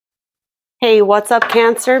Hey, what's up,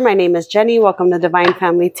 Cancer? My name is Jenny. Welcome to Divine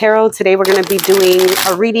Family Tarot. Today we're going to be doing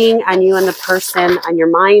a reading on you and the person on your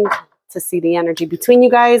mind to see the energy between you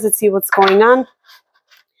guys and see what's going on.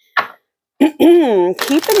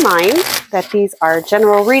 Keep in mind that these are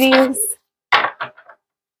general readings.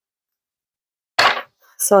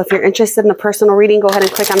 So if you're interested in a personal reading, go ahead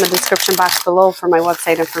and click on the description box below for my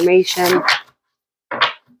website information.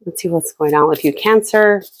 Let's see what's going on with you,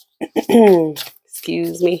 Cancer.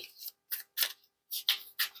 Excuse me.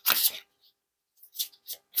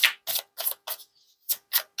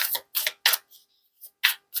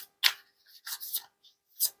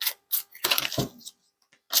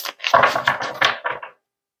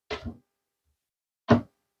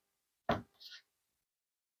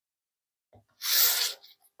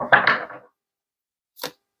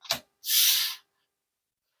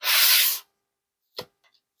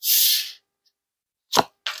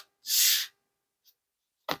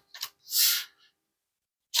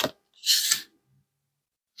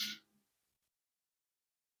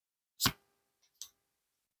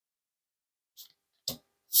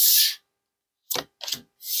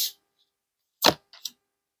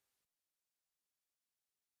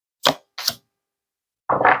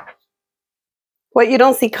 What you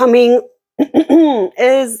don't see coming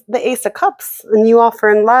is the Ace of Cups, and you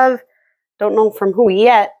offer in love. Don't know from who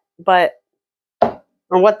yet, but or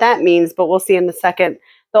what that means, but we'll see in a second.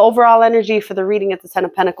 The overall energy for the reading at the Ten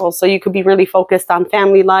of Pentacles. So you could be really focused on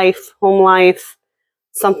family life, home life,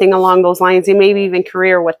 something along those lines. You maybe even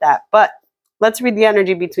career with that. But let's read the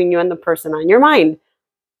energy between you and the person on your mind.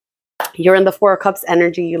 You're in the Four of Cups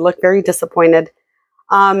energy. You look very disappointed.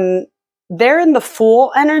 They're in the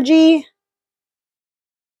Fool energy.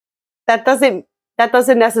 That doesn't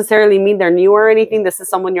necessarily mean they're new or anything. This is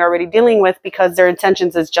someone you're already dealing with because their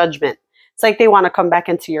intentions is judgment. It's like they want to come back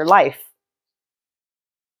into your life.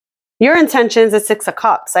 Your intentions is Six of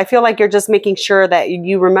Cups. I feel like you're just making sure that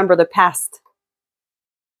you remember the past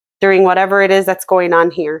during whatever it is that's going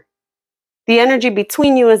on here. The energy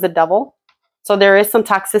between you is the Devil. So there is some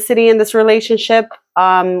toxicity in this relationship.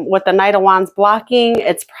 With the Knight of Wands blocking,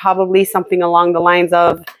 it's probably something along the lines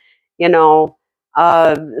of, you know,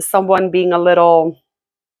 someone being a little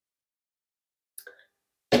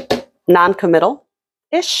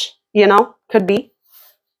non-committal-ish, you know, could be.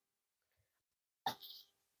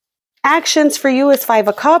 Actions for you is Five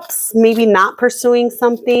of Cups, maybe not pursuing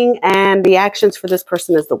something, and the actions for this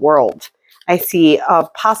person is the World. I see a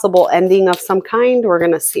possible ending of some kind. We're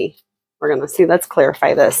going to see. We're going to see. Let's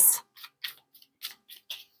clarify this.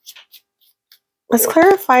 Let's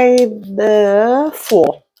clarify the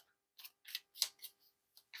Fool.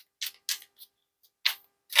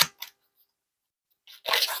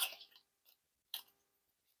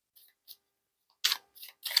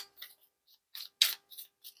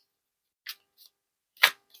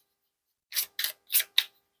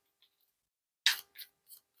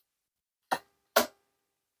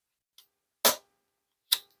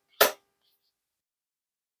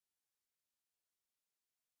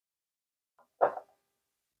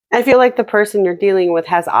 I feel like the person you're dealing with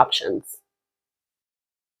has options.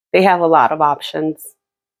 They have a lot of options.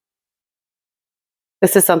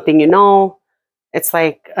 This is something you know. It's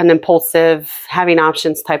like an impulsive, having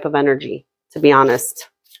options type of energy, to be honest.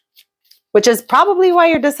 Which is probably why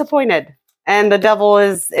you're disappointed. And the Devil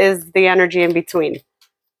is the energy in between.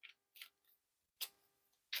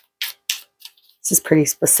 This is pretty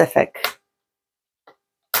specific.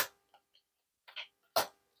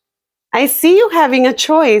 I see you having a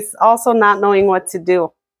choice, also not knowing what to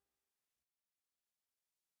do.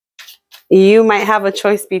 You might have a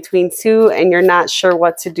choice between two and you're not sure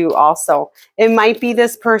what to do also. It might be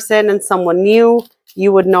this person and someone new.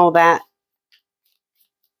 You would know that.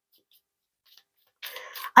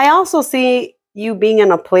 I also see you being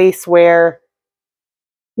in a place where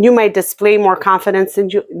you might display more confidence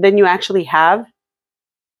than you actually have.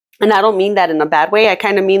 And I don't mean that in a bad way. I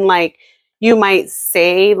kind of mean like you might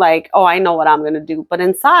say like, oh, I know what I'm going to do. But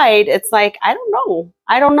inside, it's like, I don't know.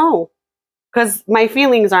 I don't know. Because my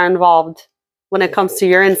feelings are involved when it comes to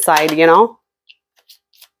your inside, you know?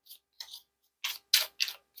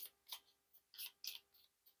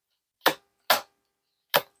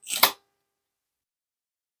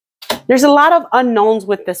 There's a lot of unknowns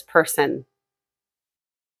with this person.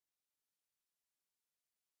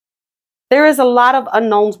 There is a lot of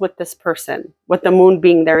unknowns with this person, with the Moon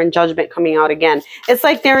being there and Judgment coming out again. It's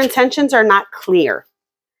like their intentions are not clear.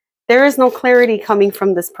 There is no clarity coming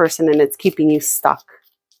from this person and it's keeping you stuck.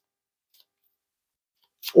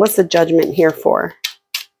 What's the Judgment here for?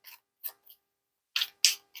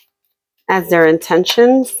 As their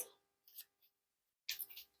intentions.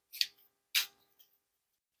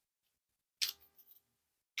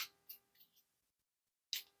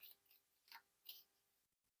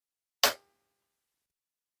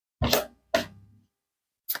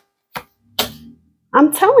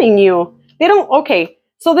 I'm telling you. They don't, okay.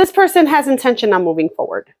 So this person has intention on moving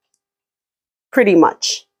forward. Pretty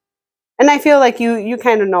much. And I feel like you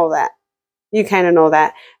kind of know that. You kind of know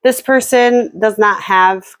that. This person does not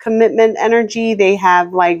have commitment energy. They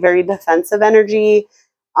have like very defensive energy.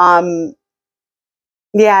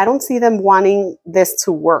 Yeah, I don't see them wanting this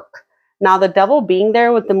to work. Now, the devil being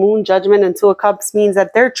there with the moon, judgment, and two of cups means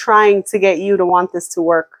that they're trying to get you to want this to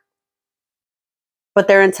work. But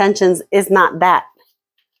their intentions is not that.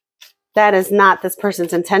 That is not this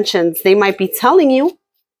person's intentions. They might be telling you.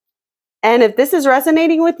 And if this is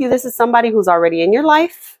resonating with you, this is somebody who's already in your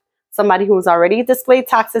life, somebody who's already displayed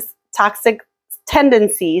toxic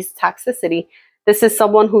tendencies, toxicity. This is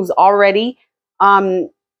someone who's already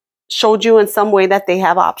showed you in some way that they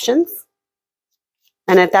have options.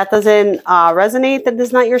 And if that doesn't resonate, then this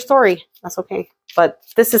is not your story. That's okay. But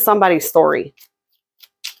this is somebody's story.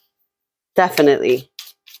 Definitely.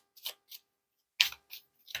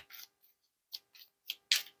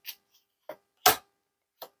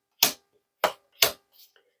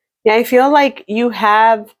 Yeah, I feel like you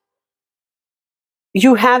have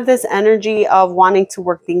this energy of wanting to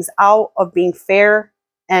work things out, of being fair.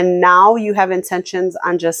 And now you have intentions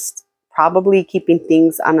on just probably keeping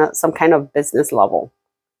things on some kind of business level.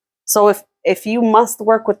 So if you must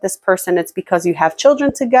work with this person, it's because you have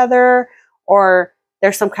children together or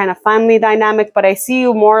there's some kind of family dynamic. But I see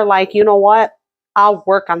you more like, you know what? I'll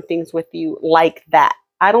work on things with you like that.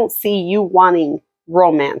 I don't see you wanting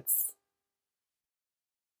romance.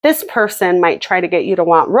 This person might try to get you to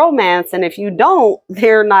want romance. And if you don't,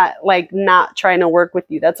 they're not trying to work with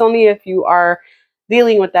you. That's only if you are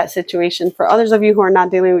dealing with that situation. For others of you who are not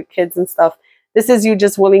dealing with kids and stuff, this is you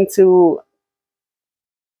just willing to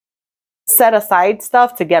set aside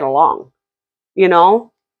stuff to get along, you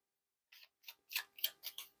know?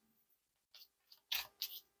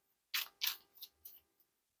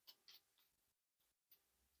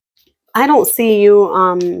 I don't see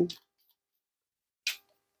you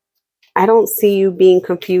being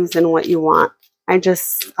confused in what you want. I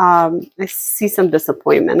just I see some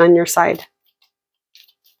disappointment on your side.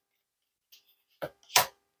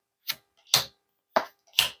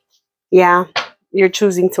 Yeah, you're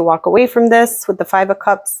choosing to walk away from this with the Five of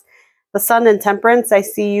Cups. The Sun and Temperance, I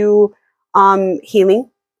see you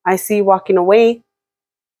healing. I see you walking away,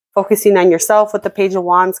 focusing on yourself with the Page of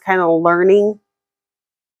Wands, kind of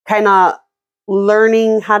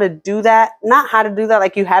learning how to do that. Not how to do that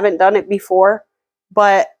like you haven't done it before,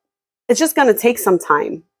 but it's just going to take some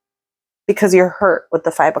time because you're hurt with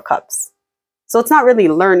the Five of Cups. So it's not really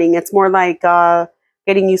learning. It's more like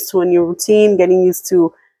getting used to a new routine, getting used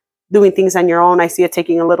to doing things on your own. I see it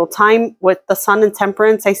taking a little time. With the Sun and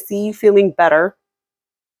Temperance, I see you feeling better.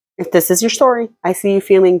 If this is your story, I see you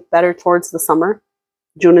feeling better towards the summer,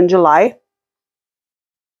 June and July.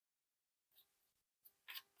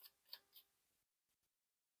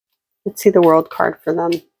 Let's see the World card for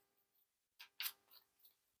them.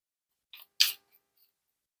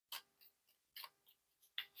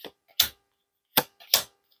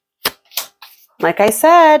 Like I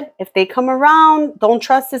said, if they come around, don't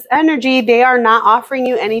trust this energy. They are not offering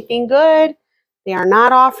you anything good. They are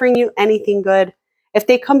not offering you anything good. If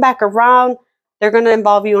they come back around, they're going to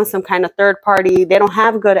involve you in some kind of third party. They don't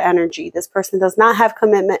have good energy. This person does not have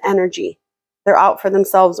commitment energy. They're out for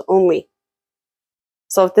themselves only.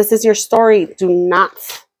 So if this is your story, do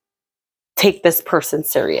not take this person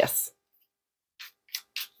serious.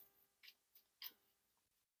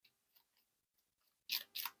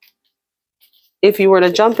 If you were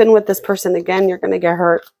to jump in with this person again, you're going to get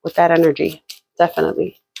hurt with that energy.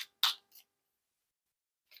 Definitely.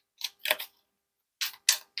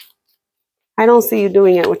 I don't see you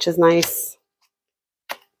doing it, which is nice.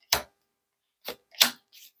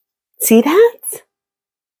 See that?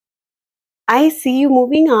 I see you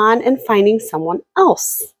moving on and finding someone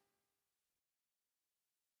else.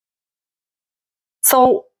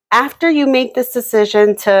 So after you make this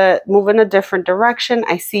decision to move in a different direction,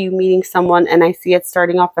 I see you meeting someone and I see it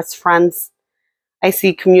starting off as friends. I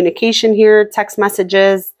see communication here, text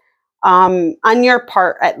messages, on your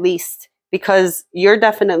part at least, because you're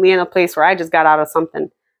definitely in a place where I just got out of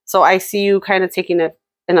something. So I see you kind of taking it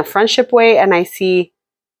in a friendship way, and I see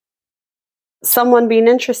someone being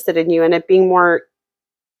interested in you and it being more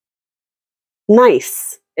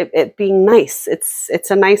nice. It being nice.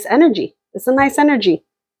 It's a nice energy. It's a nice energy.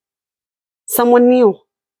 Someone new.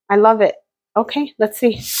 I love it. Okay, let's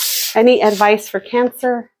see. Any advice for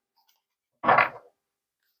Cancer?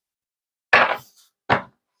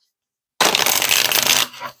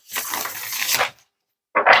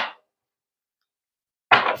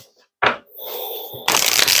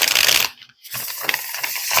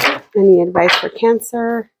 Any advice for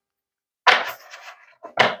Cancer?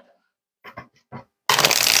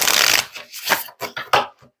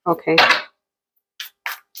 Okay.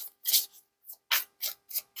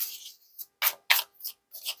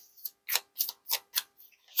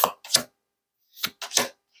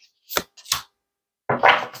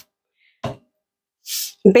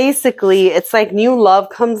 Basically, it's like new love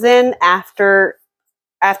comes in after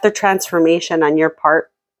transformation on your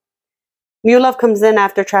part. New love comes in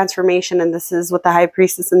after transformation, and this is what the High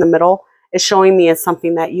Priestess in the middle is showing me as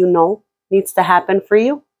something that you know needs to happen for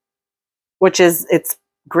you, which is, it's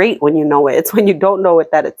great when you know it. It's when you don't know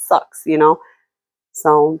it that it sucks, you know?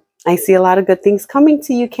 So I see a lot of good things coming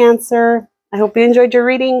to you, Cancer. I hope you enjoyed your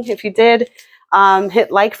reading. If you did,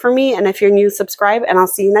 hit like for me, and if you're new, subscribe, and I'll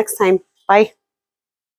see you next time. Bye.